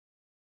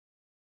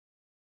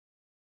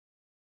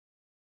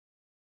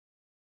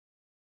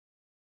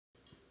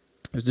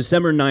It was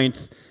December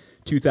 9th,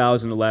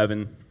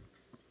 2011. It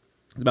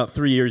was about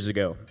 3 years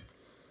ago.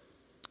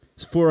 It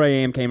was 4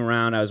 a.m. came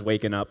around, I was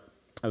waking up.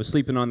 I was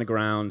sleeping on the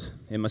ground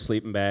in my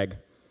sleeping bag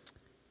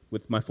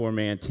with my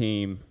 4-man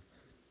team.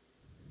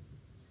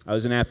 I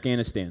was in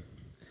Afghanistan.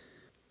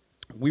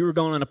 We were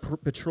going on a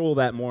patrol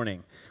that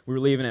morning. We were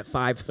leaving at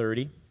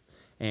 5:30,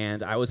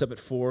 and I was up at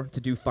 4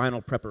 to do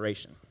final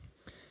preparation.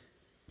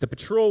 The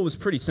patrol was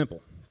pretty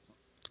simple.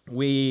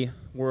 We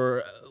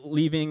were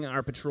leaving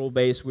our patrol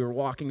base. We were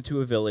walking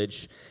to a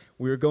village.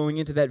 We were going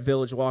into that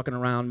village, walking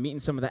around, meeting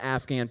some of the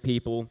Afghan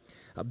people,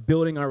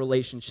 building our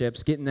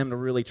relationships, getting them to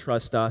really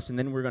trust us, and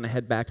then we were going to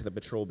head back to the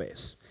patrol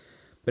base.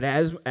 But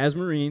as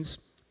Marines,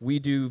 we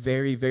do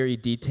very, very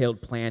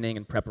detailed planning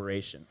and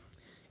preparation.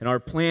 And our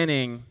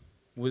planning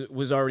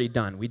was already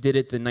done. We did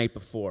it the night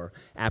before,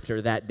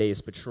 after that day's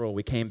patrol.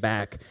 We came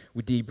back,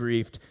 we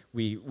debriefed,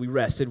 we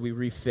rested, we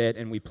refit,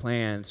 and we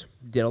planned.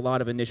 Did a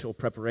lot of initial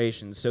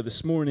preparation. So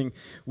this morning,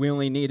 we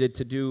only needed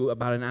to do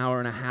about an hour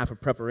and a half of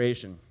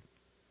preparation.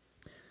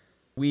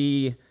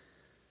 We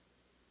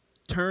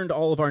turned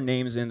all of our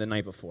names in the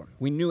night before.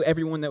 We knew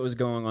everyone that was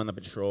going on the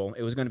patrol.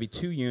 It was going to be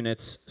 2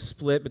 units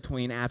split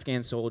between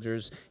Afghan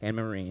soldiers and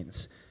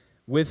Marines.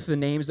 With the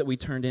names that we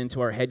turned into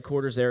our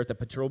headquarters there at the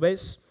patrol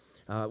base,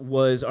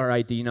 was our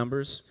ID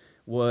numbers,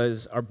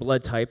 was our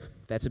blood type.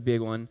 That's a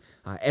big one.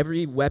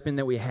 Every weapon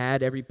that we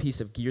had, every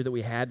piece of gear that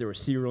we had, there were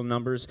serial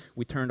numbers.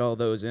 We turned all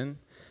those in.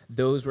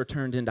 Those were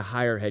turned into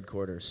higher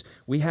headquarters.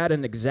 We had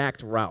an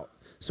exact route.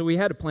 So we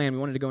had a plan. We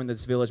wanted to go into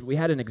this village. But we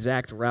had an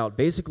exact route,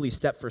 basically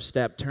step for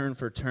step, turn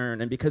for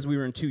turn. And because we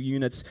were in 2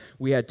 units,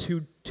 we had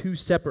two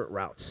separate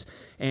routes.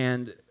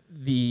 And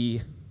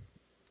the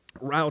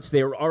routes,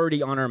 they were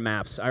already on our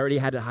maps. I already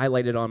had it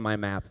highlighted on my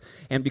map.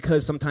 And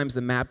because sometimes the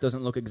map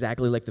doesn't look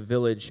exactly like the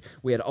village,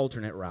 we had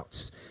alternate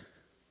routes.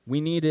 We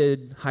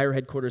needed higher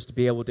headquarters to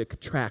be able to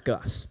track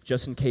us,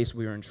 just in case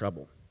we were in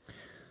trouble.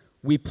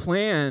 We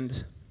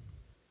planned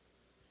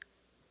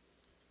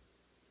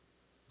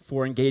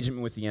for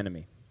engagement with the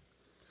enemy.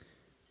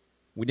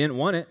 We didn't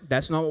want it.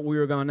 That's not what we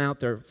were going out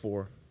there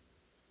for.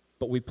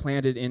 But we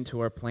planned it into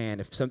our plan.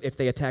 If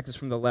they attacked us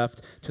from the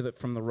left,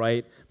 from the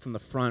right, from the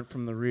front,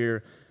 from the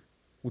rear,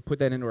 we put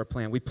that into our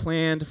plan. We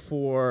planned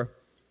for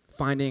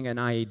finding an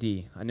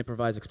IED, an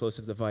improvised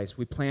explosive device.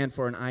 We planned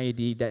for an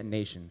IED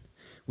detonation.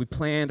 We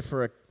planned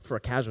for a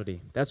casualty.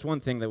 That's one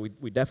thing that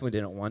we definitely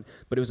didn't want,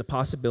 but it was a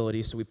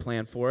possibility, so we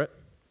planned for it.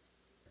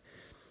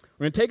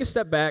 We're going to take a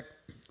step back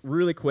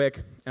really quick,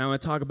 and I'm going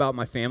to talk about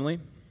my family,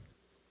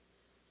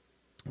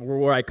 or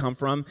where I come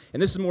from.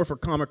 And this is more for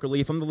comic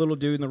relief. I'm the little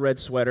dude in the red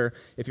sweater,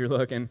 if you're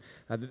looking.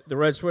 The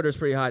red sweater is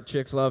pretty hot.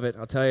 Chicks love it,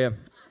 I'll tell you.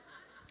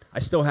 I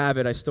still have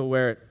it. I still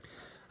wear it.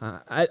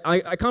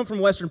 I come from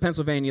Western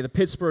Pennsylvania, the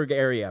Pittsburgh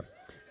area.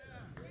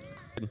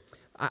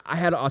 I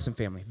had an awesome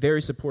family,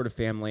 very supportive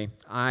family.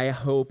 I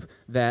hope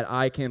that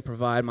I can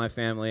provide my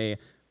family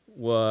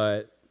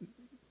what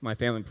my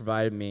family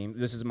provided me.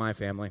 This is my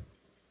family.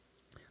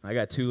 I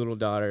got 2 little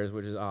daughters,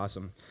 which is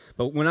awesome.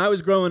 But when I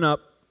was growing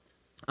up,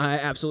 I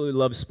absolutely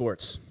loved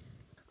sports.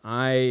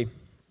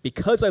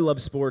 Because I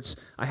love sports,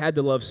 I had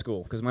to love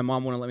school, because my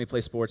mom wouldn't let me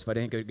play sports if I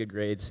didn't get good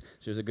grades.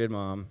 She was a good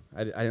mom.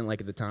 I didn't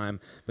like it at the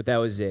time, but that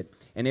was it.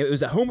 And it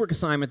was a homework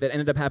assignment that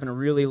ended up having a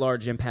really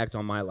large impact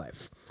on my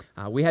life.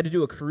 We had to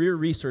do a career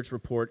research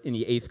report in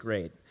the 8th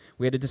grade.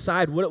 We had to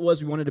decide what it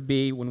was we wanted to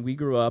be when we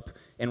grew up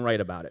and write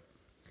about it.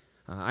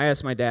 I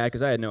asked my dad,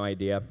 because I had no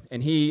idea,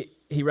 and he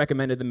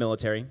recommended the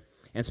military,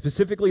 and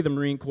specifically the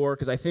Marine Corps,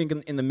 because I think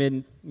in the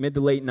mid to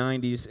late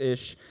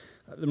 90s-ish,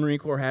 the Marine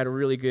Corps had a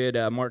really good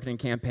marketing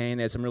campaign.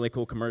 They had some really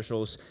cool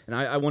commercials, and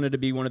I wanted to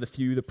be one of the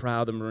few, the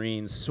proud of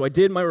Marines. So I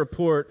did my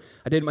report,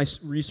 I did my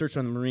research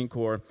on the Marine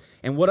Corps,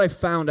 and what I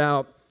found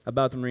out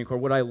about the Marine Corps,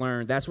 what I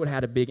learned, that's what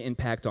had a big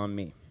impact on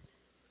me.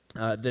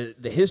 The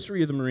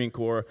history of the Marine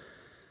Corps,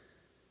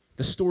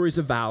 the stories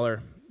of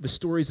valor, the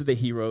stories of the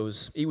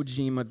heroes, Iwo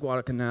Jima,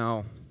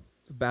 Guadalcanal,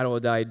 the Battle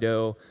of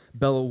Dido,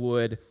 Belleau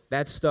Wood,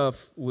 that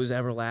stuff was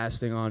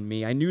everlasting on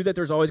me. I knew that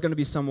there's always going to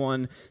be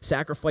someone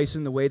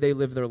sacrificing the way they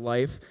live their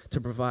life to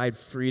provide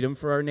freedom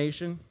for our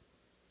nation.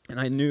 And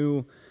I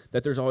knew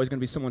that there's always going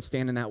to be someone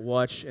standing that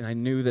watch, and I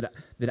knew that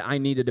I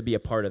needed to be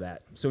a part of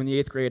that. So in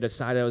the 8th grade, I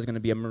decided I was going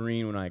to be a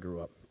Marine when I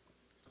grew up.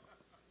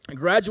 I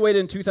graduated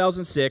in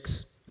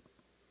 2006.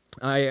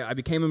 I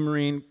became a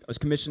Marine. I was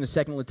commissioned as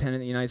 2nd Lieutenant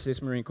in the United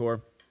States Marine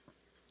Corps.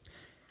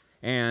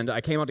 And I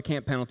came out to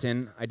Camp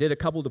Pendleton. I did a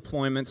couple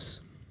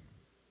deployments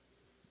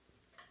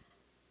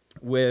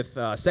with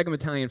 2nd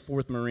Battalion,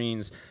 4th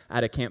Marines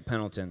out of Camp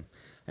Pendleton.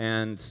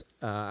 And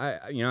I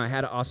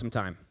had an awesome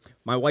time.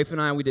 My wife and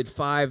I, we did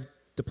 5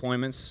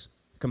 deployments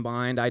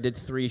combined. I did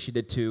 3, she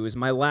did 2. It was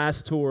my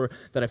last tour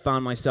that I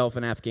found myself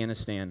in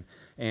Afghanistan.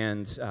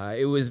 And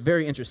it was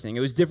very interesting.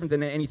 It was different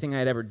than anything I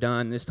had ever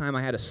done. This time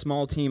I had a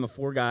small team of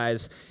 4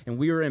 guys, and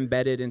we were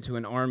embedded into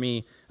an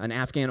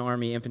Afghan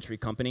Army infantry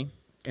company.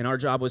 And our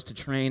job was to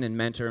train and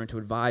mentor and to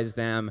advise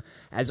them.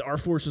 As our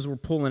forces were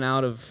pulling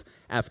out of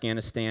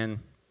Afghanistan,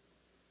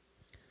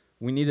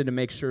 we needed to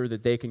make sure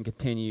that they can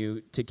continue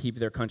to keep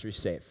their country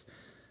safe.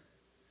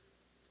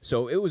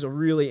 So it was a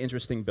really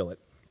interesting billet.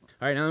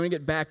 All right, now I'm going to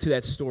get back to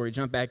that story,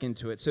 jump back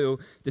into it. So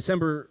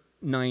December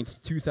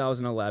 9th,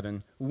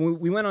 2011,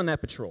 we went on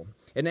that patrol.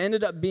 It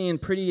ended up being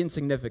pretty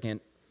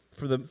insignificant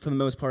for the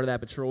most part of that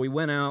patrol. We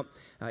went out.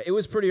 It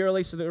was pretty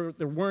early, so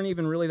there weren't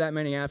even really that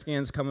many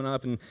Afghans coming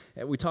up, and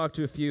we talked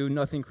to a few.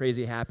 Nothing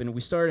crazy happened.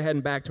 We started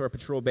heading back to our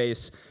patrol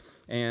base,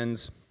 and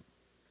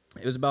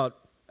it was about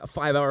a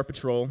 5-hour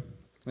patrol.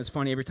 It's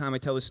funny, every time I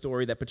tell this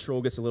story, that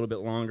patrol gets a little bit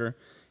longer,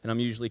 and I'm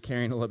usually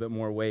carrying a little bit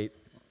more weight.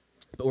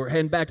 But we're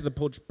heading back to the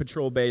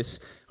patrol base.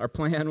 Our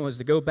plan was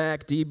to go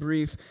back,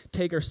 debrief,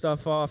 take our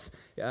stuff off,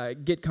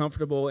 get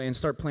comfortable, and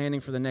start planning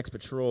for the next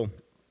patrol.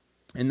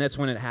 And that's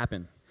when it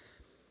happened.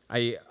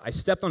 I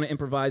stepped on an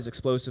improvised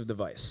explosive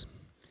device.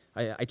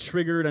 I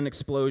triggered an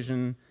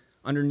explosion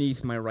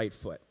underneath my right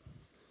foot.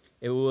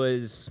 It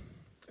was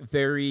a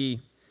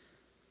very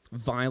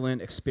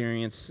violent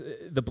experience.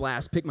 The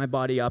blast picked my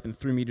body up and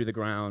threw me to the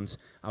ground.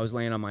 I was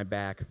laying on my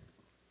back.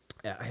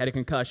 I had a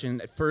concussion.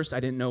 At first,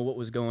 I didn't know what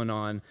was going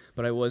on,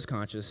 but I was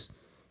conscious.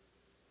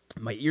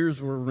 My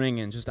ears were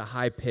ringing, just a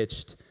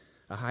high-pitched,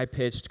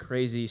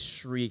 crazy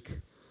shriek,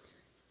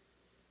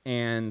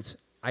 and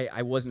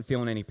I wasn't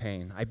feeling any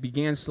pain. I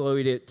began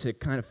slowly to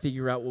kind of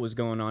figure out what was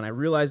going on. I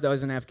realized I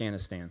was in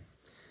Afghanistan.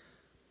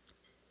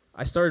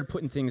 I started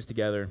putting things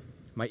together.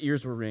 My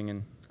ears were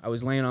ringing. I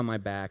was laying on my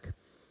back.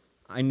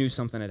 I knew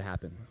something had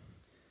happened.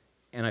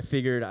 And I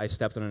figured I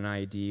stepped on an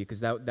IED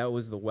because that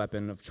was the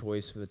weapon of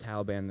choice for the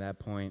Taliban at that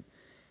point.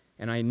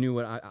 And I knew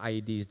what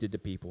IEDs did to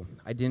people.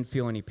 I didn't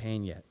feel any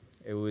pain yet.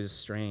 It was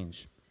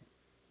strange.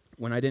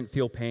 When I didn't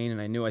feel pain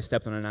and I knew I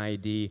stepped on an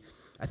IED,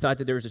 I thought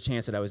that there was a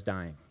chance that I was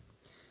dying.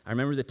 I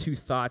remember the two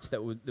thoughts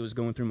that was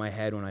going through my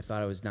head when I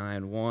thought I was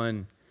dying.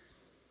 One,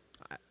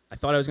 I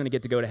thought I was going to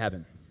get to go to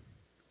heaven.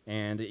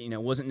 And it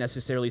wasn't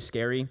necessarily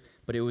scary,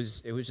 but it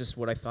was just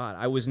what I thought.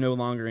 I was no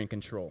longer in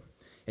control.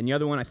 And the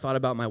other one, I thought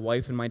about my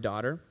wife and my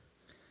daughter.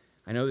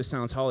 I know this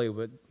sounds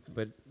Hollywood,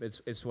 but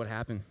it's what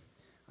happened.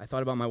 I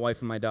thought about my wife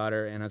and my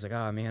daughter, and I was like,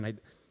 oh, man,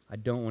 I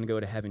don't want to go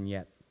to heaven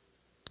yet.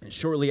 And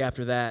shortly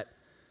after that,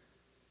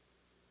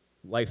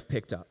 life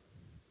picked up.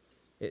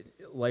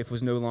 Life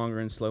was no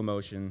longer in slow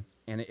motion,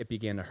 and it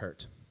began to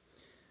hurt.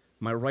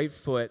 My right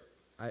foot,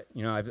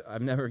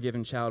 I've never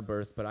given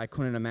childbirth, but I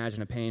couldn't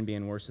imagine a pain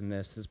being worse than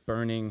this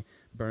burning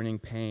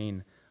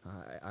pain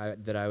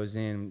that I was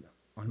in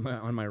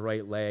on my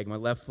right leg. My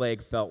left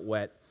leg felt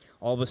wet.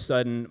 All of a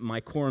sudden, my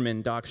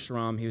corpsman, Doc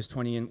Schrum, he was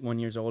 21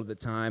 years old at the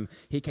time,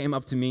 he came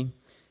up to me.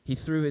 He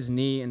threw his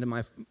knee into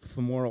my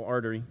femoral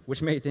artery,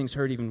 which made things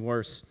hurt even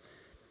worse.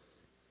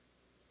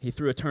 He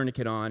threw a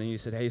tourniquet on, and he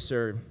said, hey,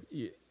 sir,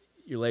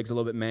 your leg's a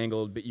little bit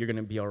mangled, but you're going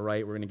to be all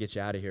right. We're going to get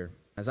you out of here.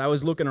 As I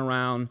was looking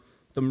around,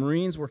 the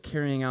Marines were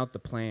carrying out the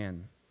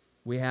plan.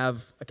 We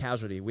have a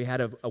casualty. We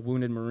had a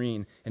wounded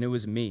Marine, and it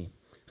was me.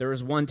 There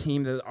was one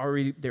team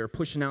that they were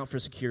pushing out for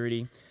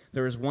security.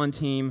 There was one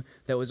team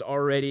that was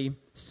already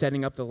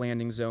setting up the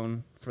landing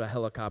zone for a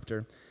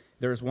helicopter.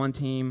 There was one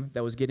team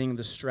that was getting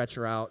the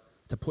stretcher out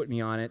to put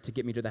me on it to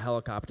get me to the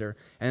helicopter.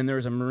 And then there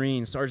was a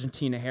Marine, Sergeant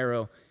Tina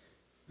Harrow,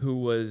 who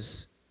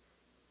was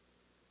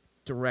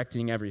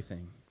directing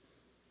everything.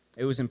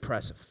 It was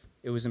impressive.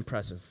 It was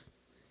impressive.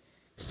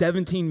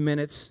 17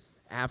 minutes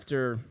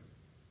after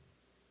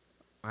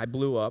I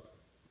blew up,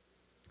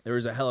 there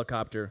was a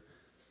helicopter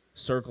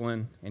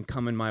circling and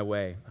coming my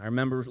way. I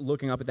remember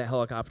looking up at that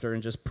helicopter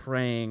and just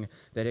praying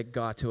that it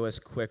got to us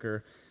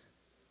quicker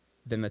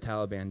than the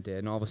Taliban did.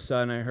 And all of a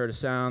sudden, I heard a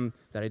sound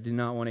that I did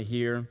not want to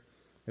hear.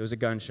 It was a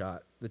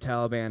gunshot. The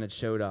Taliban had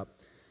showed up.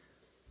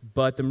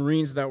 But the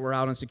Marines that were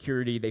out on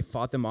security, they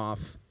fought them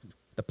off.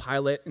 The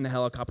pilot in the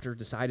helicopter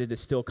decided to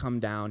still come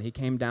down. He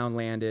came down,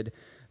 landed.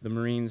 The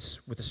Marines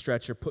with a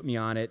stretcher put me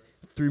on it,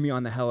 threw me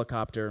on the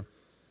helicopter,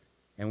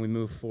 and we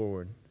moved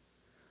forward.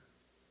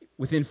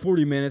 Within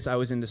 40 minutes, I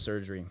was into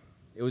surgery.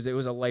 It was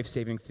a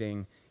life-saving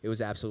thing. It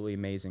was absolutely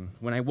amazing.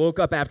 When I woke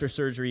up after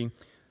surgery,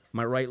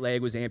 my right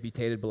leg was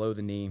amputated below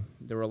the knee.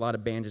 There were a lot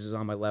of bandages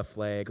on my left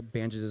leg,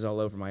 bandages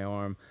all over my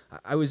arm.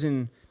 I was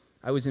in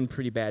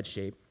pretty bad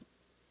shape,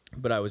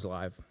 but I was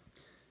alive.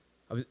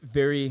 I was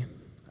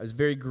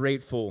very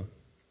grateful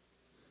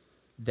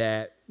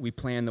that we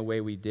planned the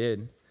way we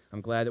did.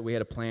 I'm glad that we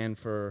had a plan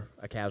for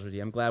a casualty.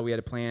 I'm glad we had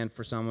a plan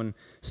for someone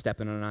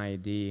stepping on an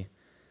IED.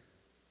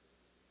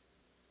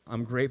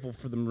 I'm grateful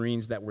for the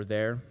Marines that were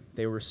there.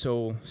 They were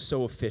so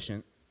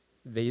efficient.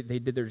 They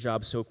did their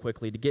job so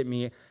quickly. To get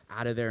me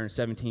out of there in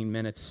 17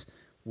 minutes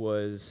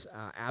was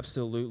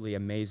absolutely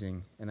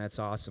amazing, and that's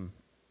awesome.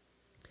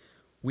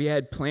 We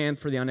had planned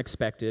for the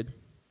unexpected,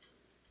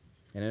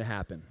 and it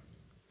happened.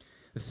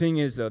 The thing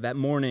is, though, that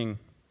morning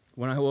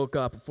when I woke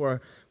up,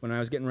 when I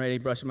was getting ready,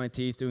 brushing my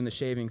teeth, doing the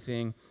shaving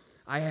thing,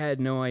 I had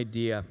no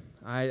idea.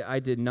 I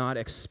did not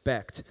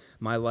expect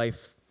my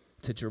life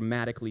to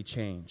dramatically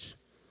change.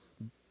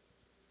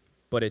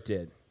 But it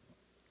did.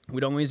 We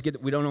don't always get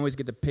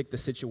to pick the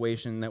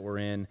situation that we're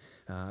in,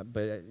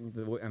 but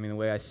the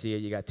way I see it,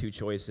 you got two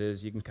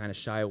choices. You can kind of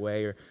shy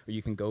away, or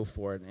you can go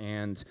for it.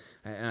 And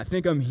I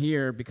think I'm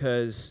here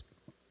because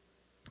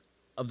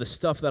of the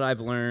stuff that I've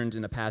learned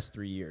in the past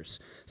 3 years.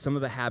 Some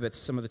of the habits,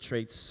 some of the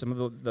traits, some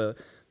of the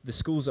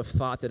schools of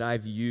thought that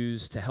I've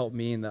used to help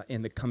me in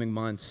the coming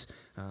months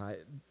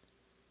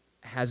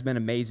has been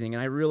amazing.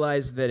 And I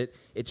realize that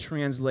it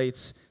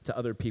translates to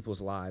other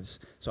people's lives.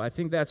 So I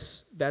think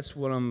that's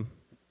where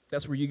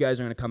you guys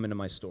are going to come into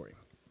my story.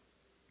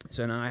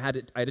 So now I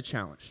had a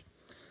challenge.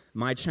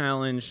 My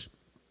challenge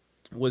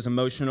was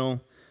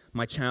emotional.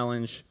 My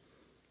challenge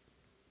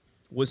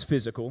was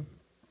physical.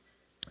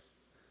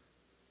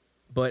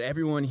 But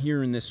everyone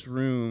here in this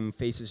room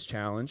faces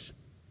challenge.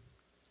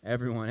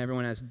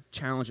 Everyone has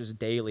challenges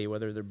daily,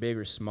 whether they're big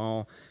or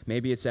small.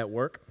 Maybe it's at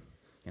work.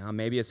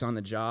 Maybe it's on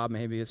the job.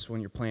 Maybe it's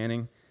when you're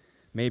planning.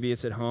 Maybe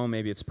it's at home.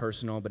 Maybe it's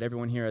personal. But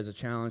everyone here has a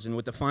challenge. And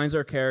what defines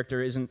our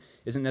character isn't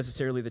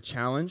necessarily the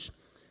challenge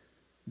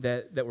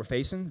that we're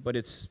facing, but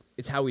it's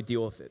how we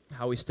deal with it,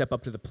 how we step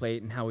up to the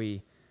plate, and how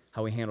we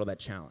handle that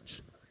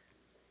challenge.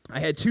 I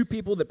had two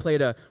people that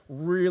played a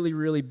really,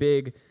 really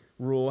big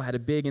role, had a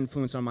big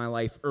influence on my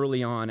life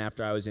early on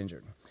after I was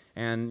injured.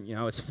 And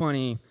it's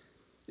funny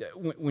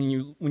when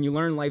you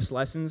learn life's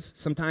lessons.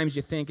 Sometimes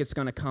you think it's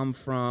going to come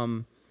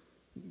from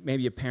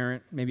maybe a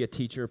parent, maybe a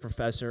teacher, a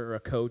professor, or a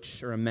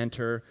coach, or a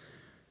mentor,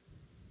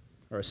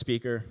 or a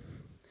speaker.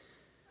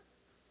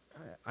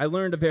 I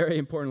learned a very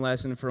important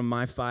lesson from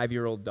my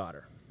 5-year-old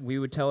daughter. We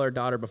would tell our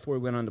daughter before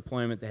we went on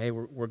deployment that, hey,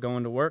 we're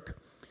going to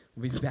work.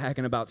 We'll be back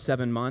in about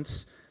 7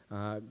 months.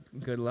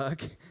 Good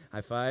luck.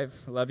 High five.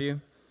 Love you.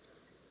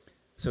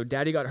 So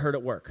Daddy got hurt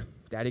at work.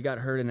 Daddy got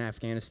hurt in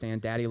Afghanistan.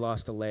 Daddy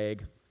lost a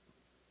leg.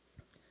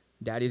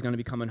 Daddy's going to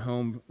be coming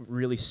home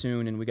really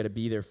soon, and we got to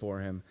be there for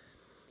him.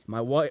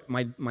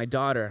 My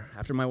daughter,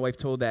 after my wife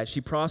told that,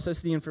 she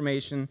processed the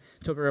information.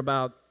 Took her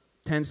about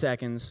 10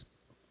 seconds.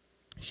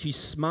 She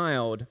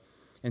smiled,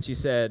 and she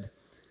said,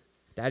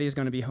 Daddy's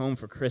going to be home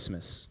for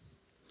Christmas.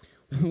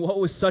 What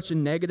was such a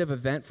negative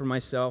event for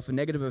myself, a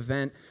negative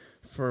event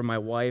for my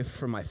wife,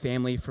 for my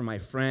family, for my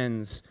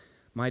friends.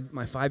 My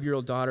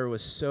 5-year-old daughter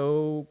was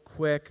so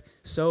quick,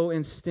 so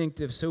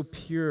instinctive, so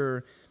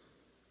pure,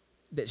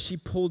 that she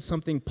pulled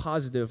something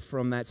positive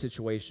from that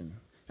situation.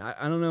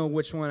 I don't know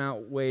which one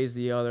outweighs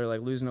the other,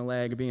 like losing a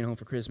leg or being home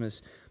for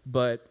Christmas,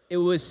 but it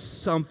was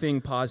something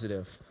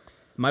positive.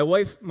 My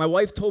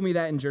wife told me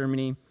that in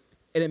Germany,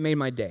 and it made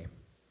my day.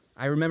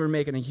 I remember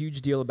making a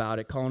huge deal about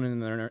it, calling in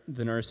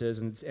the nurses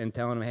and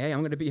telling them, hey, I'm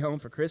going to be home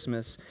for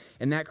Christmas.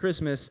 And that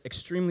Christmas,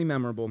 extremely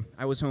memorable,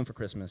 I was home for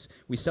Christmas.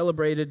 We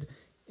celebrated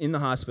in the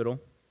hospital.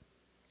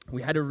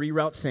 We had to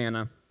reroute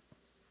Santa,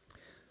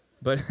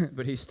 but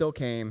he still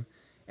came.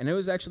 And it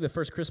was actually the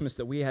first Christmas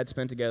that we had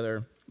spent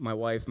together, my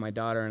wife, my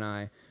daughter, and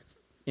I,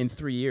 in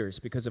 3 years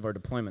because of our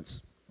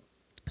deployments.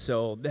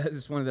 So that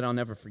is one that I'll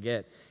never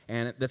forget.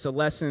 And that's a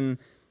lesson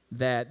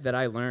that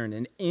I learned.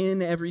 And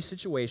in every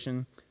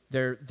situation,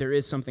 there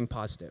is something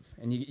positive,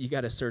 and you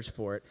got to search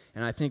for it.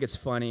 And I think it's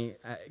funny,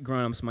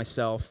 grown-ups,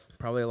 myself,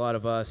 probably a lot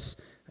of us,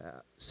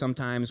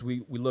 sometimes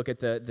we look at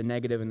the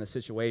negative in the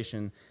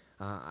situation.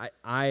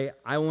 I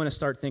want to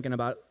start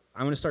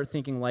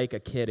thinking like a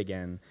kid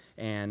again,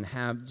 and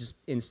just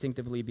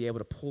instinctively be able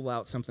to pull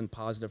out something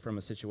positive from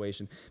a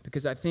situation,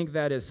 because I think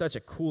that is such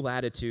a cool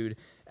attitude.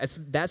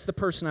 That's the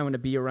person I want to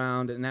be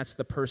around, and that's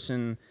the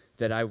person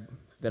that I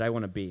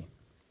want to be.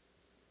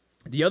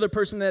 The other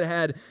person that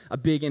had a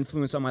big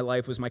influence on my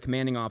life was my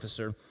commanding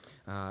officer.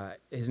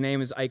 His name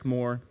is Ike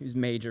Moore. He was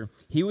Major.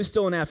 He was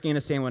still in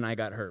Afghanistan when I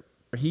got hurt.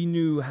 He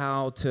knew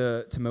how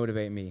to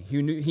motivate me.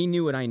 He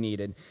knew what I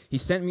needed. He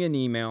sent me an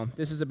email.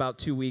 This is about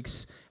 2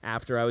 weeks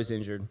after I was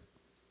injured.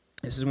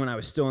 This is when I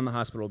was still in the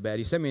hospital bed.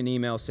 He sent me an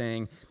email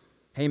saying,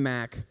 hey,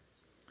 Mac,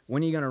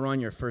 when are you going to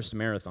run your first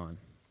marathon?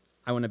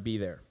 I want to be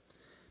there.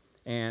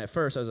 And at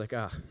first I was like,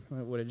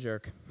 what a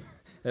jerk.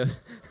 I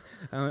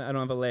don't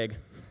have a leg.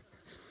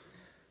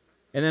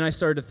 And then I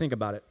started to think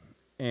about it,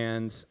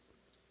 and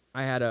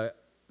I had a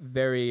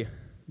very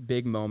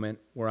big moment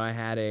where I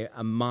had a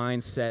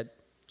mindset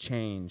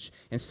change.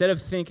 Instead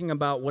of thinking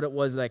about what it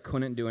was that I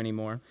couldn't do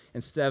anymore,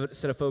 instead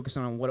of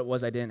focusing on what it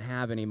was I didn't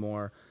have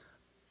anymore,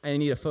 I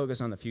need to focus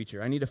on the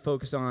future. I need to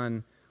focus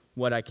on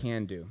what I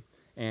can do.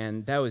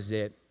 And that was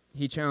it.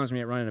 He challenged me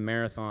at running a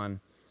marathon,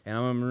 and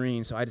I'm a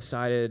Marine, so I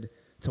decided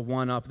to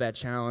one-up that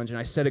challenge, and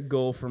I set a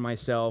goal for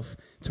myself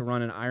to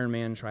run an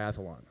Ironman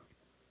Triathlon.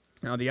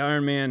 Now, the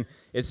Ironman,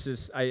 it's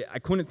just, I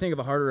couldn't think of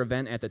a harder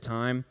event at the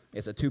time.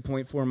 It's a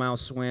 2.4-mile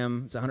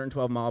swim, it's a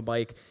 112-mile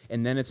bike,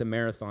 and then it's a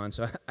marathon.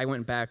 So I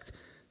went back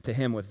to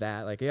him with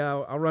that. Like, yeah,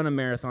 I'll run a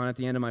marathon at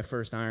the end of my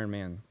first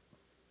Ironman.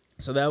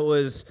 So that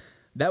was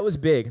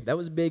big. That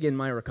was big in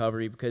my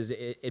recovery because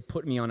it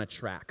put me on a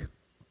track.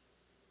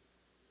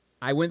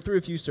 I went through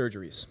a few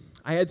surgeries.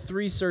 I had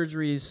 3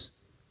 surgeries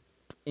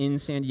in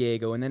San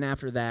Diego, and then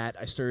after that,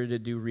 I started to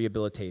do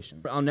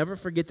rehabilitation. I'll never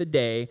forget the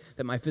day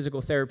that my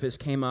physical therapist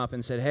came up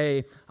and said,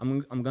 hey, I'm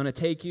going to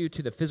take you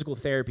to the physical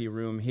therapy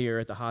room here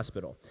at the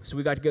hospital. So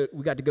we got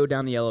to go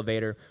down the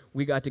elevator.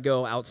 We got to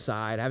go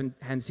outside. I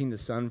hadn't seen the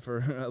sun for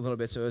a little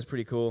bit, so it was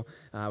pretty cool.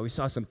 We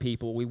saw some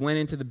people. We went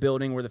into the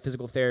building where the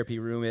physical therapy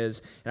room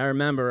is, and I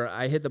remember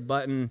I hit the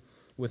button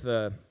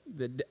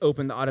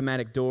opened the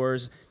automatic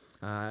doors.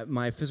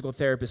 My physical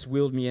therapist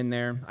wheeled me in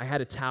there. I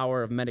had a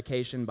tower of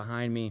medication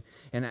behind me,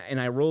 and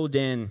I rolled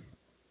in,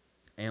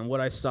 and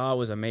what I saw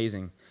was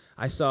amazing.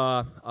 I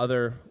saw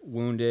other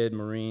wounded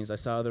Marines. I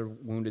saw other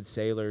wounded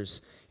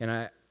sailors, and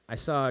I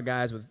saw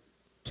guys with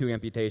 2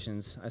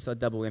 amputations. I saw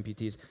double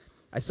amputees.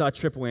 I saw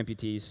triple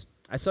amputees.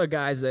 I saw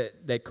guys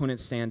that couldn't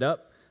stand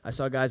up. I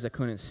saw guys that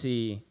couldn't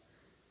see.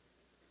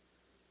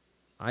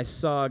 I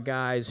saw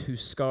guys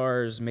whose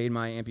scars made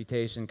my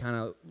amputation kind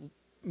of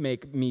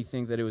make me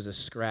think that it was a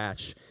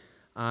scratch.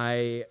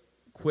 I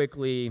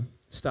quickly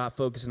stopped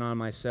focusing on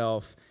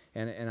myself,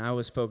 and I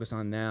was focused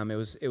on them.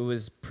 It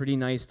was pretty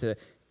nice to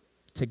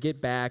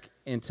get back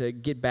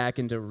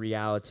into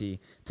reality,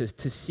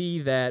 to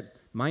see that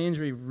my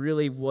injury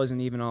really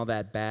wasn't even all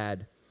that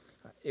bad.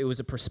 It was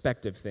a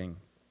perspective thing.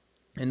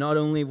 And not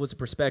only was it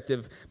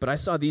perspective, but I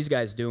saw these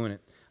guys doing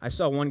it. I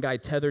saw one guy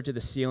tethered to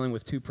the ceiling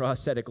with 2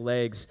 prosthetic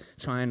legs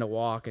trying to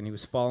walk, and he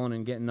was falling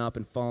and getting up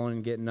and falling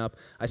and getting up.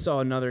 I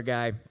saw another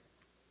guy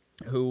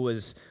who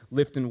was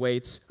lifting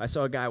weights. I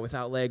saw a guy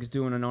without legs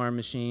doing an arm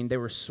machine. They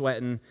were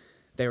sweating.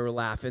 They were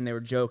laughing. They were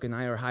joking.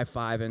 They were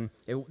high-fiving.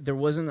 There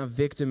wasn't a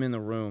victim in the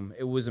room.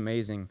 It was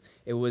amazing.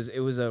 It was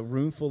a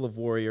room full of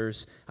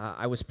warriors.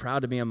 I was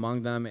proud to be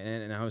among them,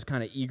 and I was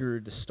kind of eager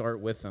to start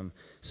with them.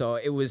 So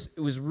it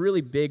was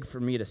really big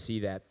for me to see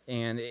that.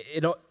 And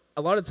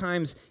a lot of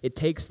times it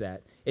takes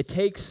that. It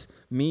takes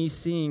me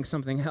seeing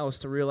something else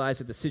to realize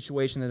that the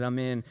situation that I'm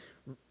in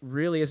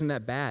really isn't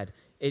that bad.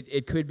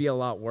 It could be a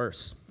lot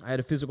worse. I had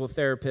a physical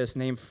therapist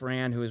named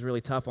Fran who was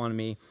really tough on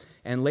me,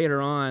 and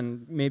later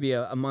on, maybe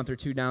a month or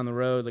 2 down the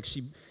road, like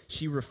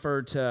she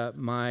referred to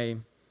my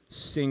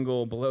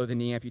single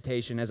below-the-knee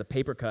amputation as a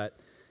paper cut,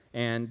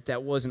 and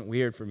that wasn't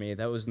weird for me.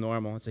 That was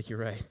normal. It's like, you're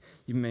right.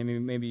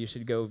 Maybe you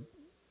should go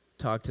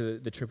talk to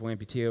the triple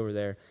amputee over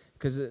there,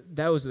 because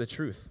that was the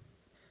truth.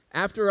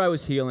 After I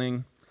was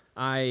healing,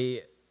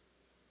 I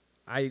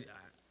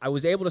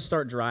was able to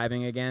start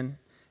driving again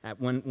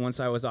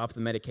once I was off the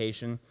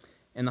medication.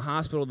 In the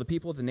hospital, the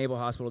people at the Naval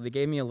Hospital, they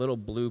gave me a little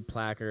blue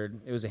placard.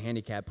 It was a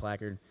handicap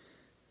placard.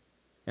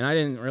 And I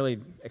didn't really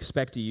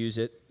expect to use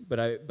it, but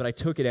I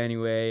took it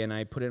anyway, and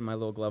I put it in my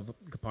little glove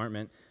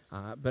compartment.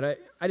 But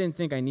I didn't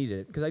think I needed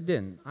it, because I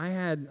didn't. I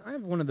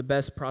have one of the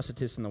best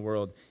prosthetists in the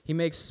world. He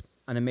makes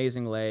an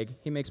amazing leg.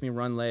 He makes me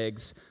run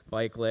legs,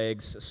 bike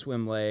legs, a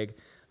swim leg,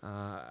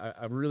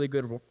 a really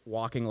good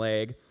walking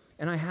leg.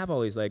 And I have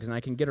all these legs, and I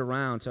can get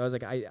around, so I was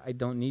like, I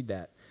don't need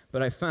that.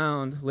 But I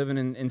found, living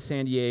in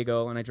San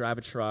Diego, and I drive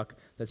a truck,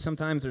 that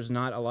sometimes there's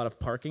not a lot of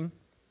parking.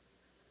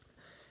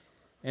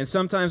 And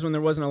sometimes when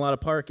there wasn't a lot of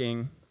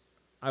parking,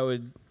 I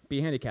would be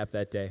handicapped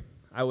that day.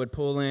 I would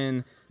pull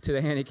in to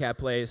the handicap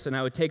place, and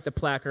I would take the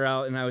placard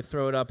out, and I would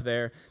throw it up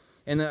there.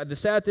 And the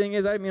sad thing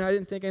is, I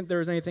didn't think there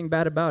was anything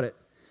bad about it.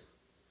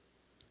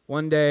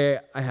 One day,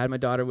 I had my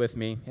daughter with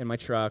me in my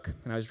truck,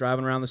 and I was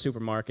driving around the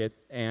supermarket,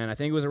 and I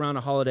think it was around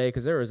a holiday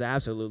because there was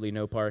absolutely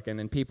no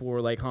parking, and people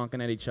were like honking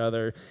at each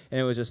other,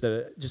 and it was just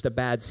a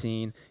bad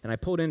scene. And I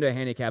pulled into a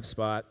handicap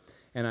spot,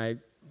 and I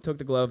took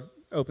the glove,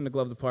 opened the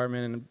glove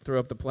compartment, and threw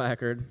up the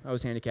placard. I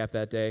was handicapped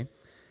that day.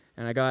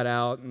 And I got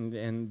out,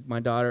 and my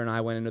daughter and I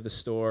went into the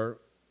store,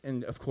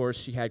 and of course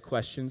she had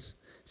questions.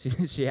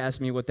 She asked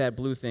me what that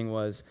blue thing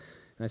was,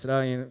 and I said,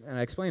 and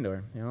I explained to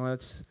her,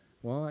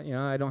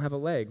 I don't have a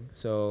leg,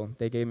 so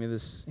they gave me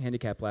this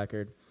handicap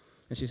placard.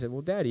 And she said,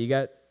 well, Daddy,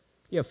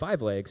 you have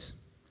 5 legs.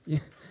 Yeah.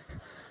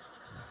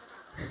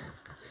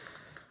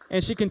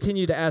 And she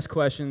continued to ask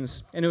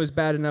questions, and it was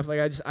bad enough. Like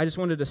I just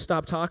wanted to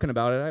stop talking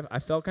about it. I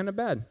felt kind of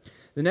bad.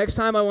 The next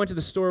time I went to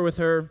the store with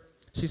her,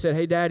 she said,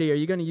 hey, Daddy, are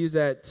you going to use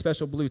that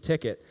special blue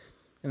ticket?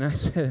 And I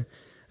said,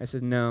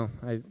 no,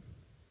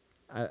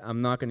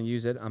 I'm not going to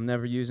use it. I'm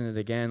never using it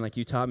again. Like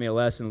you taught me a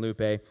lesson,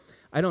 Lupe.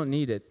 I don't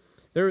need it.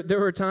 There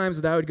were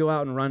times that I would go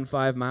out and run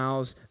 5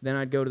 miles, then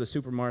I'd go to the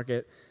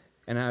supermarket,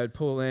 and I would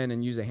pull in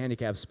and use a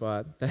handicap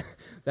spot.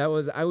 I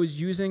was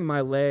using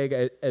my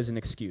leg as an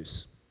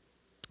excuse.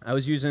 I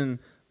was using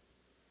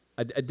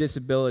a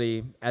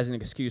disability as an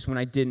excuse when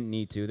I didn't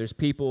need to. There's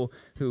people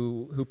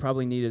who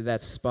probably needed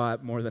that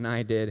spot more than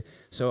I did,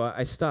 so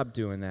I stopped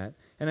doing that.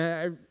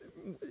 And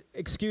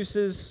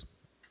excuses,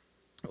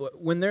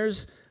 when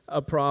there's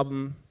a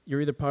problem,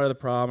 you're either part of the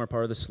problem or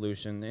part of the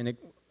solution. And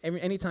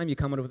anytime you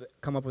come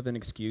up with an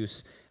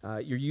excuse,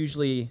 you're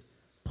usually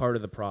part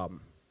of the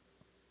problem.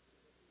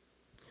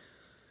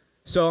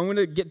 So I'm going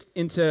to get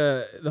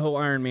into the whole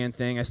Ironman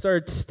thing. I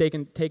started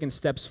taking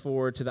steps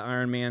forward to the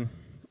Ironman.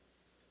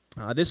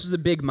 This was a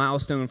big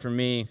milestone for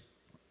me,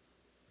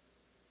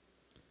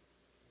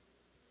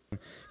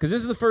 because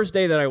this is the first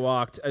day that I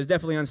walked. I was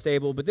definitely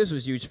unstable, but this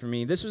was huge for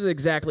me. This was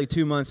exactly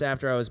 2 months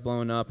after I was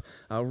blown up.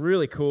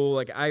 Really cool.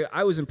 Like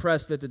I was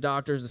impressed that the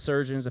doctors, the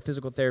surgeons, the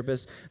physical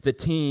therapists, the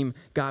team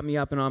got me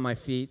up and on my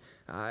feet,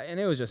 and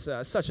it was just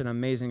such an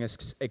amazing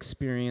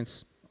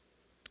experience.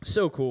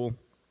 So cool.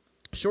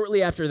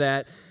 Shortly after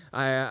that,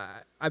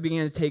 I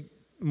began to take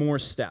more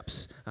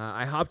steps.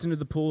 I hopped into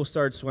the pool,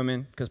 started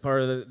swimming, because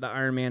part of the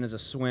Ironman is a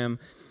swim.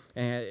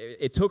 And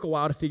it took a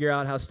while to figure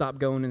out how to stop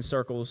going in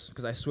circles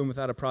because I swim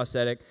without a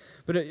prosthetic.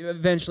 But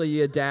eventually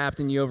you adapt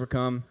and you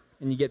overcome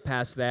and you get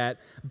past that.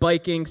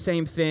 Biking,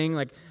 same thing.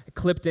 Like I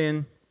clipped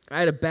in. I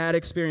had a bad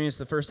experience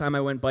the first time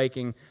I went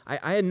biking.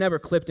 I had never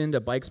clipped into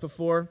bikes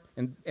before,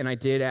 and I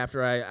did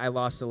after I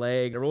lost a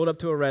leg. I rolled up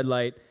to a red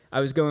light. I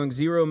was going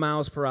 0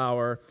 miles per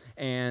hour,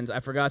 and I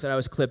forgot that I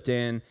was clipped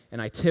in,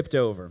 and I tipped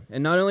over.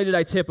 And not only did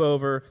I tip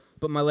over,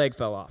 but my leg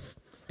fell off.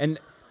 And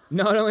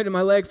not only did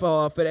my leg fall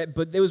off, but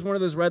it was one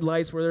of those red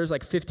lights where there's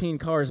like 15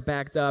 cars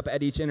backed up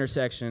at each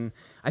intersection.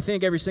 I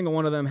think every single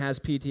one of them has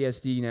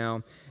PTSD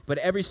now, but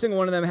every single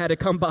one of them had to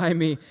come by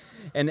me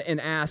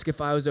and ask if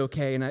I was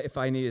okay and if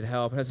I needed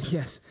help. And I was like,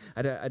 yes,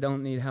 I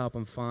don't need help.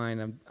 I'm fine.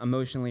 I'm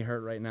emotionally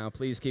hurt right now.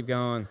 Please keep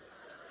going.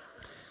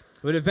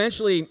 But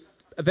eventually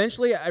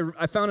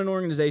I found an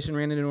organization,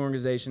 ran into an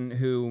organization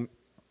who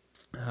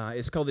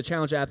it's called the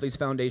Challenge Athletes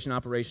Foundation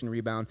Operation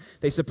Rebound.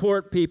 They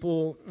support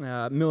people,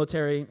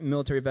 military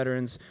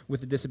veterans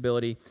with a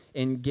disability,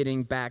 in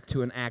getting back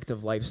to an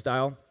active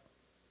lifestyle.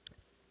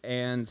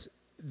 And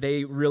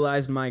they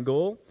realized my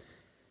goal,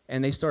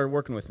 and they started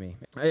working with me.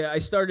 They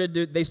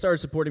started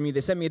supporting me.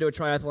 They sent me to a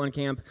triathlon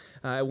camp.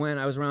 I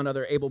was around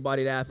other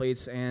able-bodied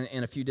athletes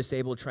and a few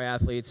disabled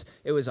triathletes.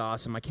 It was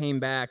awesome. I came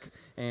back,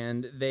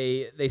 and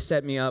they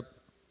set me up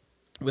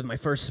with my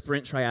first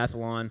sprint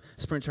triathlon.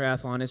 Sprint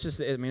triathlon,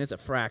 it's a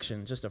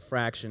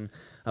fraction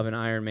of an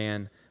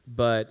Ironman,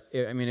 but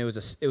it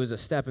was a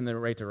step in the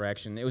right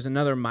direction. It was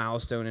another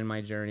milestone in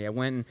my journey.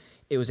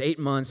 It was 8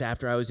 months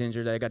after I was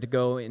injured. I got to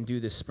go and do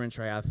this sprint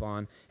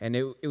triathlon, and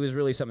it was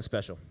really something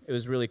special. It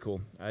was really cool.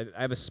 I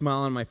have a smile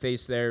on my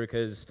face there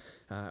because,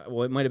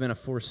 it might have been a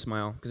forced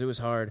smile because it was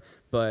hard,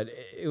 but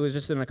it was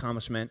just an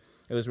accomplishment.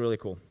 It was really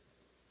cool.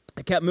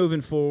 I kept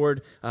moving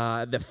forward.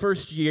 The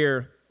first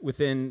year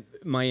within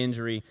my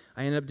injury,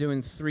 I ended up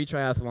doing 3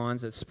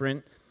 triathlons at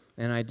sprint,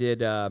 and I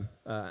did an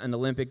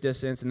Olympic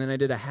distance, and then I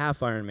did a half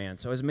Ironman.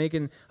 So I was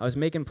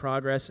making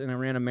progress, and I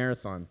ran a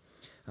marathon.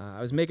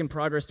 I was making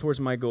progress towards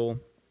my goal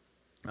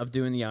of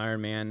doing the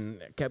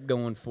Ironman. I kept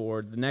going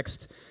forward. The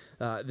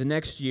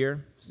next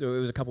year, so it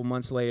was a couple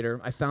months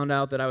later, I found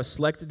out that I was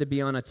selected to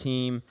be on a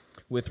team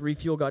with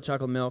Refuel Got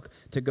Chocolate Milk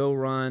to go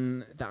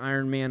run the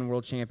Ironman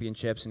World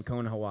Championships in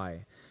Kona, Hawaii.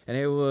 And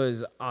it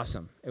was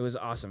awesome. It was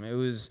awesome. It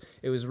was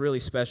really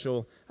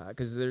special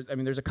because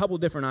there's a couple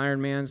different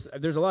Ironmans.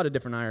 There's a lot of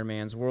different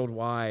Ironmans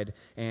worldwide,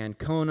 and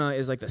Kona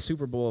is like the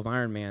Super Bowl of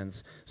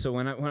Ironmans. So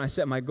when I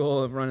set my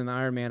goal of running the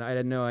Ironman, I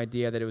had no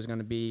idea that it was going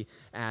to be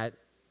at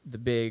the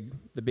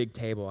big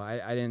table.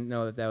 I didn't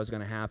know that was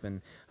going to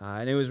happen,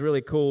 and it was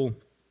really cool.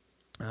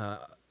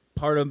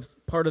 Part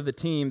of the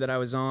team that I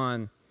was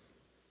on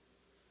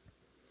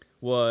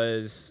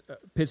was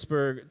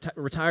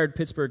retired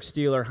Pittsburgh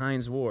Steeler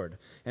Hines Ward,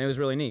 and it was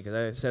really neat because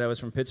I said I was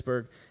from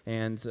Pittsburgh,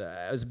 and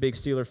I was a big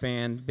Steeler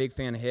fan, big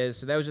fan of his.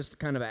 So that was just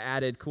kind of an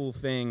added cool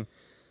thing,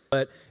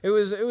 but it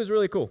was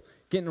really cool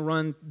getting to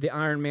run the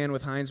Ironman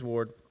with Hines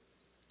Ward,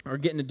 or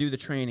getting to do the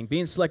training.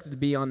 Being selected to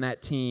be on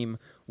that team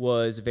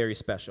was very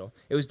special.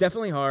 It was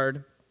definitely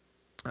hard.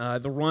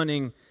 The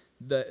running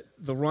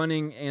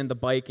and the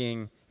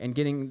biking and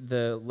getting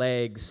the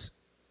legs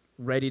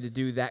ready to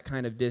do that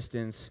kind of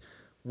distance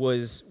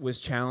was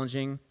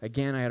challenging.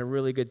 Again, I had a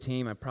really good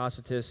team. My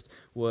prosthetist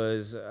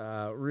was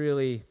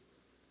really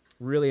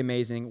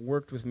amazing,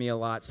 worked with me a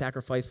lot,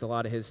 sacrificed a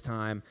lot of his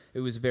time. It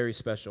was very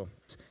special.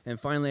 And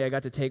finally, I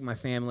got to take my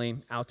family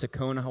out to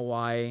Kona,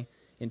 Hawaii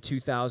in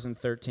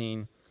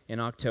 2013 in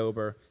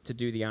October to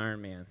do the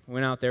Ironman.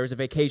 Went out there. It was a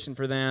vacation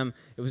for them.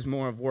 It was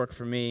more of work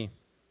for me.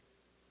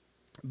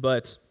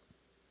 But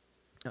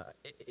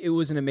it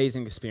was an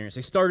amazing experience.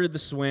 I started the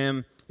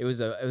swim. It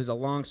was a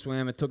long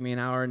swim. It took me 1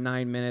 hour and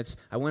 9 minutes.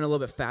 I went a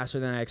little bit faster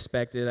than I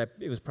expected.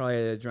 It was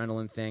probably an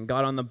adrenaline thing.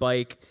 Got on the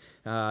bike,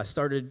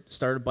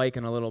 started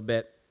biking a little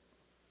bit.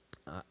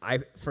 I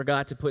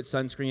forgot to put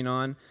sunscreen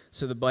on,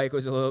 so the bike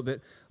was a little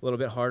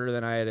bit harder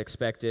than I had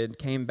expected.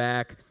 Came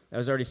back. I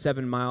was already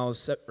 7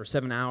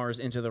 hours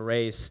into the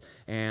race,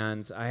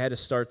 and I had to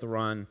start the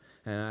run.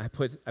 And I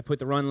put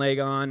the run leg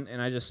on,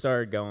 and I just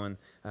started going.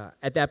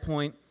 At that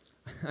point,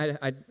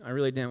 I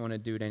really didn't want to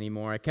do it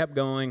anymore. I kept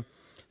going.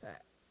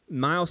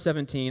 Mile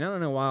 17, I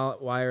don't know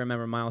why I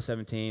remember mile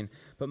 17,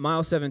 but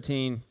mile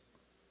 17,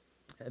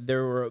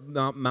 there were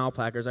mile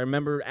placards. I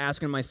remember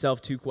asking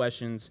myself 2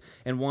 questions,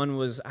 and one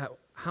was,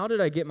 how did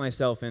I get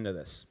myself into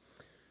this?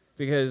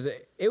 Because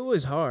it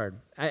was hard.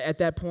 At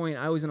that point,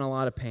 I was in a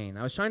lot of pain.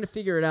 I was trying to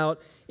figure it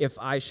out if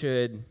I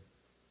should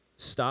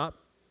stop,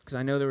 because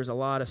I know there was a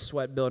lot of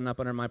sweat building up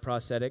under my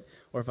prosthetic,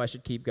 or if I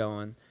should keep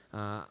going.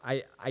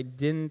 I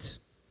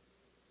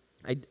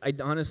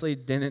honestly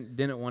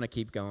didn't want to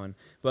keep going,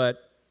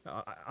 but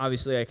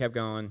obviously I kept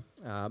going.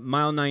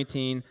 Mile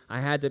 19,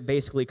 I had to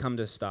basically come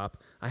to a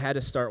stop. I had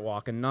to start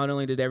walking. Not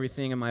only did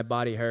everything in my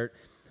body hurt,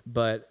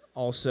 but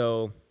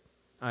also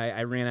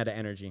I ran out of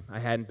energy. I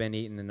hadn't been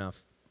eating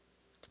enough.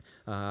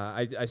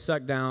 I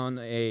sucked down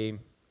a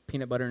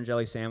peanut butter and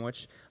jelly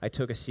sandwich. I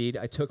took a seat.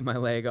 I took my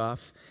leg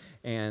off,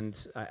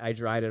 and I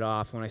dried it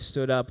off. When I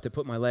stood up to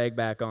put my leg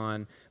back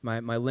on,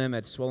 my limb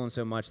had swollen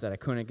so much that I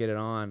couldn't get it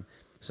on.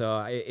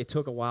 So it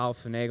took a while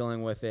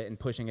finagling with it and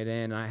pushing it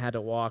in, and I had to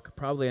walk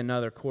probably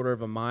another quarter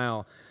of a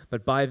mile.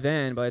 But by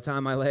the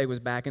time my leg was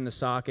back in the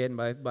socket, and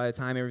by the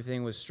time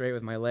everything was straight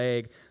with my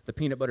leg, the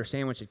peanut butter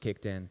sandwich had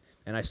kicked in,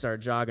 and I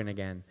started jogging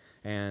again.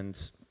 And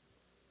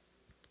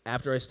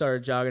after I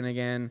started jogging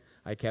again,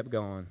 I kept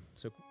going.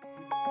 So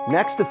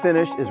next to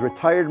finish is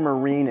retired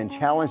Marine and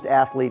challenged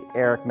athlete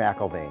Eric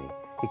McElvenny.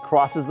 He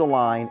crosses the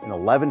line in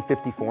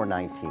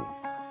 11:54:19.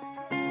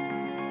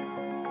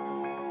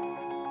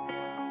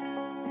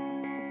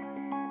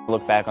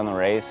 Look back on the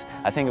race,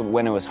 I think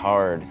when it was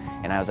hard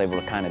and I was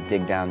able to kind of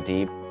dig down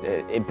deep,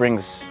 it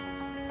brings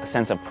a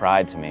sense of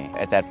pride to me.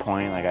 At that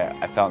point, like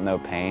I felt no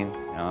pain.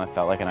 You know, I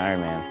felt like an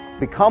Ironman.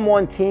 Become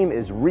One team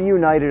is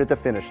reunited at the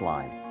finish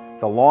line.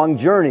 The long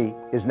journey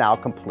is now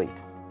complete.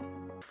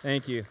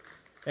 Thank you.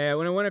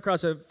 When I went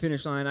across the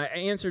finish line, I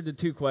answered the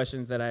two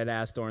questions that I had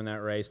asked during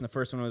that race. And the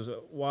first one was,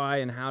 why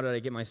and how did I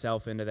get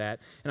myself into that?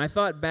 And I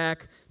thought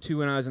back to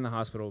when I was in the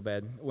hospital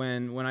bed,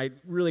 when I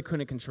really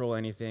couldn't control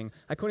anything.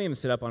 I couldn't even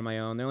sit up on my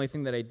own. The only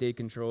thing that I did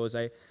control is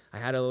I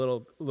had a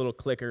little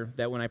clicker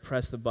that when I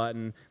pressed the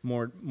button,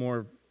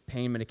 more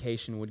pain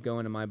medication would go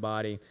into my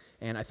body.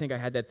 And I think I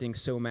had that thing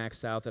so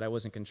maxed out that I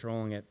wasn't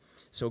controlling it.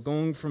 So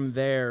going from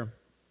there,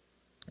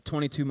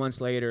 22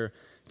 months later,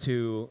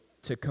 to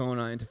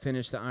Kona and to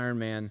finish the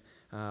Ironman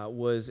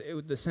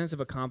the sense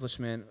of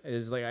accomplishment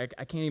is like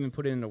I can't even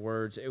put it into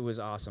words. It was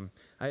awesome.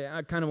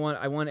 I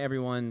want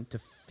everyone to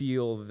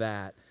feel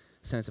that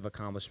sense of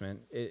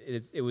accomplishment.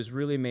 It was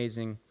really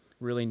amazing,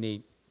 really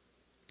neat.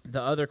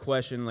 The other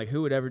question, like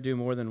who would ever do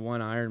more than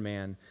one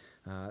Ironman?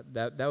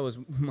 That was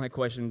my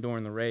question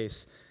during the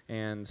race.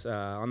 And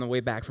on the way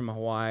back from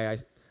Hawaii,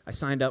 I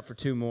signed up for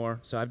 2 more,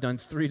 so I've done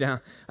 3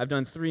 down. I've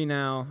done 3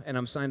 now, and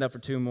I'm signed up for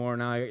 2 more.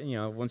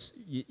 Now, once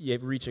you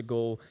reach a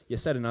goal, you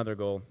set another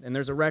goal. And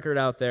there's a record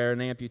out there, an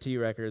amputee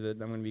record that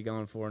I'm going to be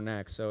going for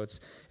next. So it's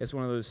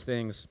one of those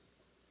things.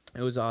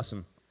 It was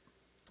awesome.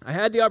 I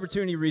had the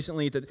opportunity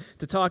recently to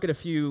talk at a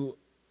few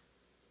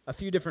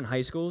different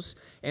high schools,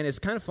 and it's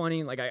kind of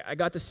funny. Like I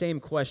got the same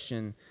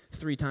question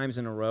 3 times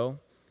in a row,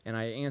 and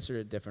I answered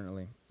it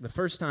differently. The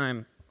first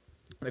time,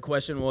 the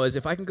question was,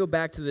 if I can go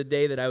back to the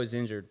day that I was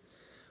injured,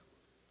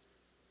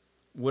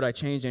 would I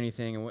change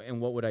anything, and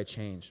what would I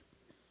change?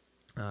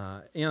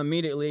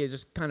 Immediately,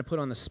 just kind of put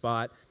on the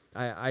spot,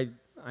 I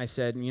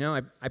said,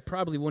 I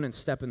probably wouldn't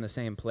step in the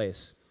same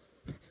place,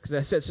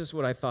 because that's just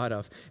what I thought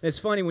of. And it's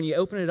funny, when you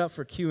open it up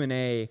for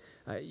Q&A,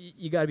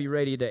 you got to be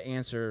ready to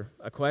answer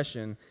a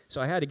question, so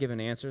I had to give an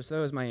answer, so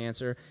that was my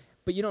answer.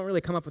 But you don't really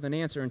come up with an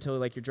answer until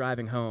like you're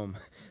driving home.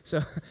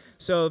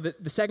 So the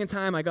second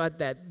time I got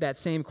that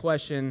same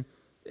question,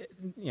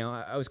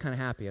 I was kind of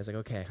happy. I was like,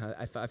 okay,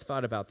 I've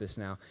thought about this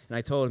now. And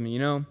I told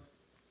him,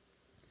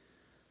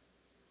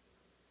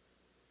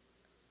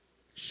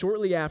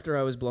 shortly after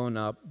I was blown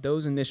up,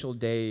 those initial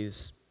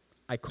days,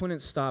 I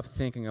couldn't stop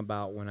thinking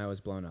about when I was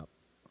blown up.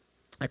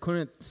 I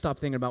couldn't stop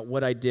thinking about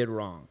what I did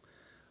wrong.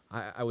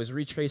 I was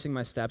retracing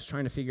my steps,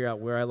 trying to figure out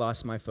where I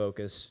lost my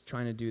focus,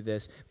 trying to do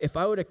this. If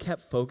I would have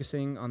kept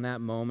focusing on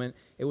that moment,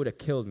 it would have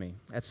killed me.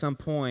 At some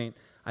point,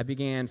 I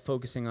began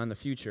focusing on the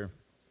future.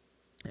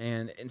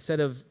 And instead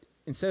of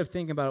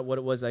thinking about what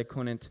it was I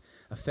couldn't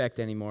affect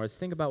anymore, let's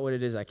think about what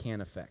it is I can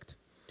affect.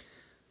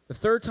 The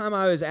third time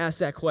I was asked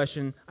that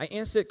question, I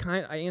answered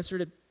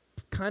it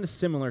kind of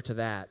similar to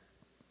that.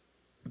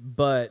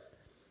 But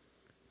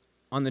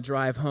on the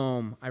drive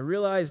home, I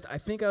realized I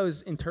think I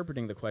was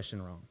interpreting the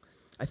question wrong.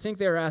 I think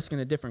they were asking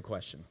a different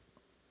question.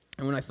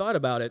 And when I thought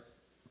about it,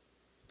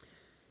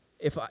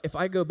 if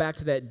I go back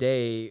to that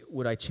day,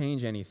 would I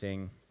change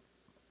anything?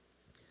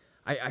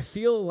 I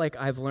feel like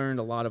I've learned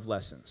a lot of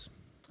lessons.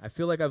 I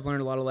feel like I've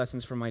learned a lot of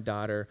lessons from my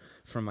daughter,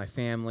 from my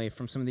family,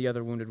 from some of the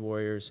other wounded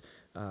warriors,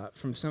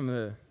 from some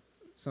of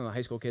the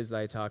high school kids that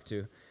I talked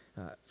to,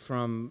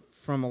 from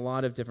a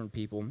lot of different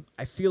people.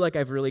 I feel like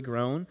I've really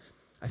grown.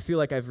 I feel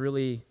like I've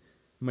really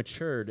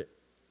matured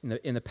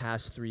in the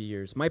past 3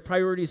 years. My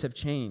priorities have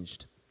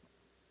changed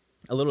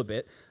a little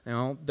bit.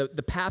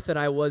 The path that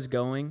I was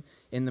going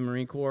in the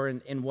Marine Corps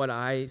and what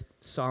I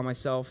saw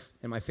myself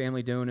and my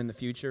family doing in the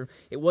future,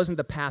 it wasn't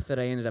the path that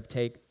I ended up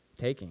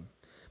taking.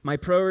 My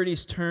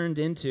priorities turned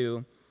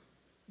into,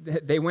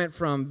 they went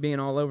from being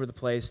all over the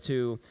place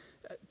to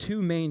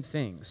 2 main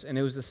things. And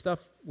it was the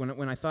stuff,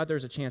 when I thought there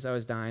was a chance I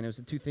was dying, it was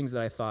the 2 things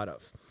that I thought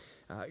of,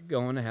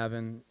 going to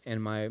heaven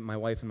and my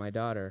wife and my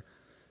daughter.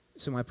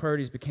 So my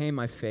priorities became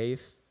my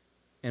faith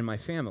and my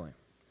family.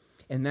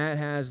 And that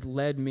has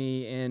led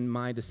me in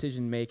my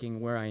decision-making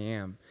where I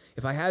am.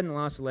 If I hadn't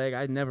lost a leg,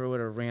 I never would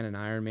have ran an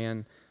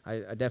Ironman. I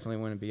definitely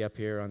wouldn't be up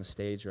here on the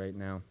stage right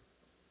now.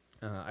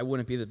 I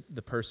wouldn't be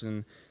the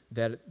person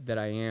that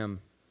I am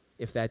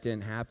if that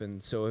didn't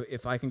happen. So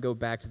if I can go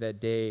back to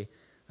that day,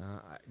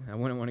 I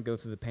wouldn't want to go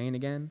through the pain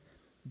again,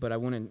 but I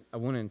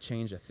wouldn't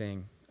change a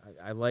thing.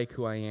 I like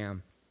who I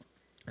am.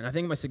 And I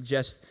think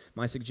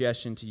my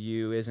suggestion to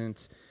you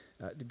isn't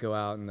to go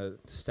out and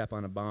to step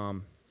on a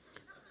bomb.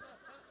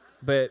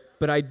 But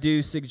I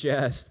do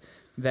suggest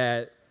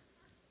that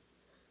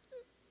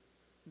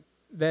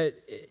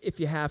if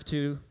you have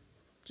to,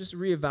 just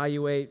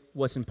reevaluate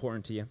what's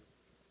important to you.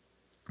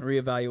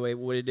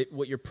 Reevaluate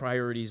what your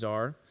priorities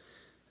are.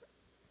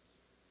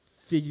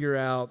 Figure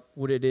out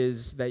what it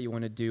is that you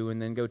want to do,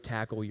 and then go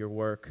tackle your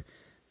work,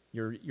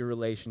 your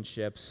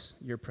relationships,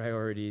 your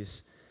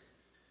priorities,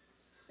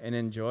 and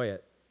enjoy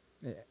it.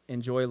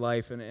 Enjoy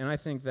life, and I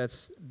think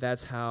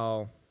that's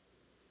how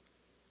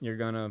you're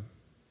gonna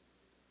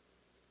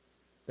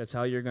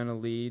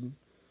lead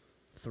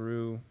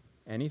through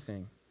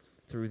anything,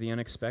 through the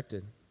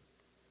unexpected.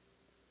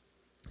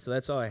 So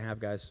that's all I have,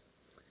 guys.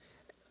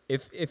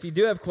 If you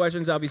do have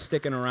questions, I'll be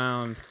sticking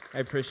around. I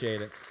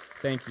appreciate it.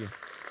 Thank you.